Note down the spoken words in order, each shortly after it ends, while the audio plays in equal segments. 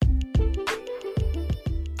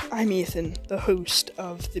I'm Ethan, the host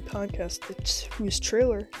of the podcast whose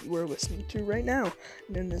trailer you are listening to right now,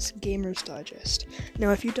 known as Gamers Digest.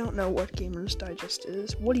 Now, if you don't know what Gamers Digest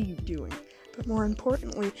is, what are you doing? But more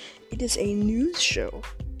importantly, it is a news show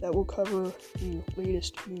that will cover the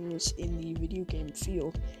latest news in the video game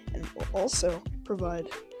field, and will also provide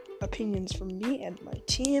opinions from me and my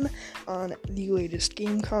team on the latest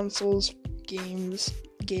game consoles, games,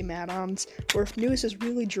 game add-ons, or if news is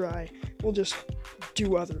really dry, we'll just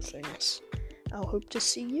do other things. I'll hope to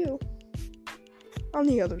see you on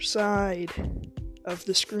the other side of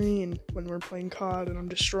the screen when we're playing COD and I'm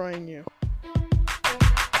destroying you.